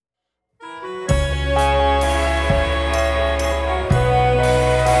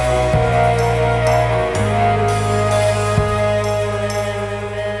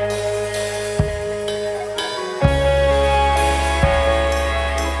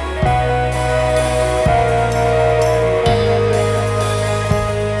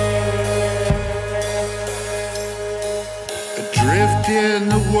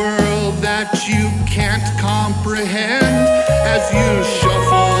you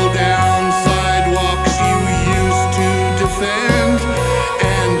shuffle down sidewalks you used to defend,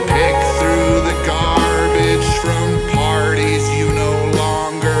 and pick through the garbage from parties you no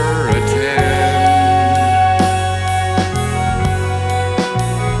longer attend.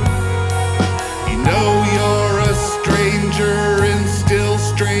 You know you're a stranger in still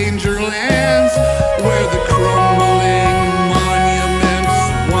stranger lands, where the crumbling monuments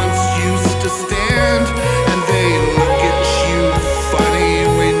once used to stand, and they look at you funny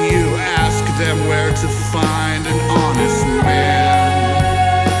when you ask them where to find an honest man.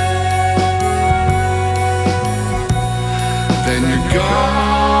 Then you're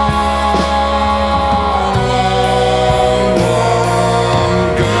gone, long, long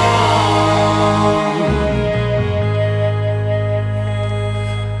gone.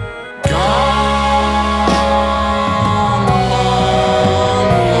 Gone, long,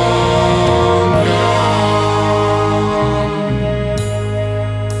 long gone.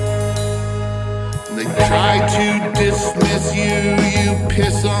 They try to dismiss you, you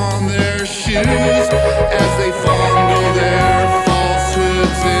piss on their shoes as they fondle their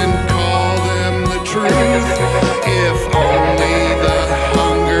falsehoods and call them the truth. If only the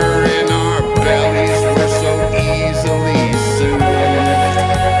hunger in our bellies were so easily soothed.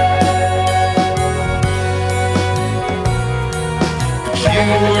 But you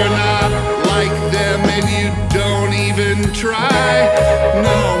were not like them, and you don't even try.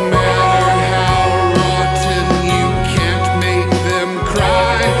 No matter how rotten, you can't make them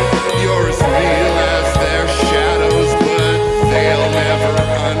cry. You're as real as their shadows, but they'll never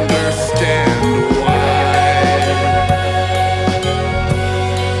understand why.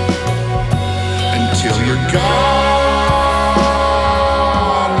 Until you're gone,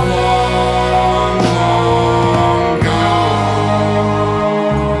 long, long gone.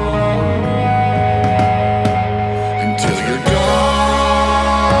 Until you're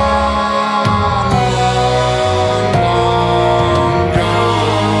gone, long, long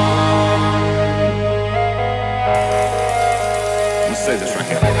gone. Let's say this right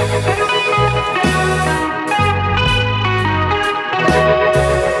here.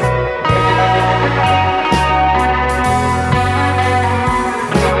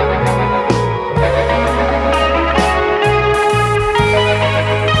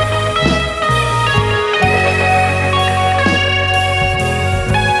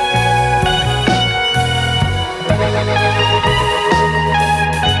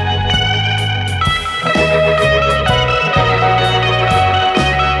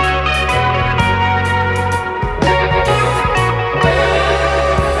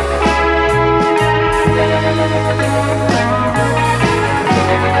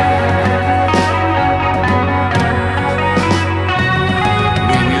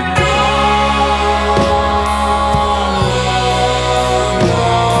 When you're gone,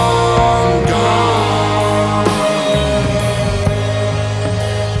 long, long gone.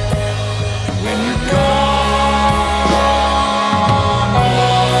 When you're gone, long,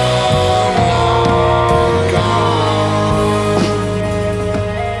 long gone.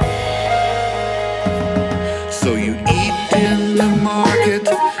 So you eat in the market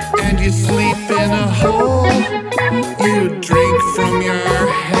and you sleep in a hole. You drink from your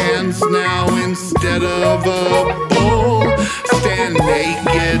hands now instead of a bowl. Stand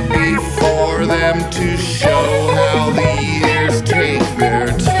naked before them to show how the years take their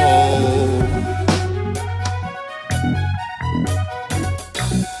toll.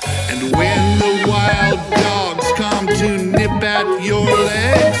 And when the wild dogs come to nip at your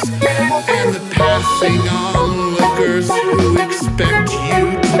legs, and the passing onlookers who expect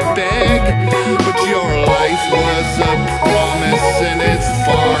you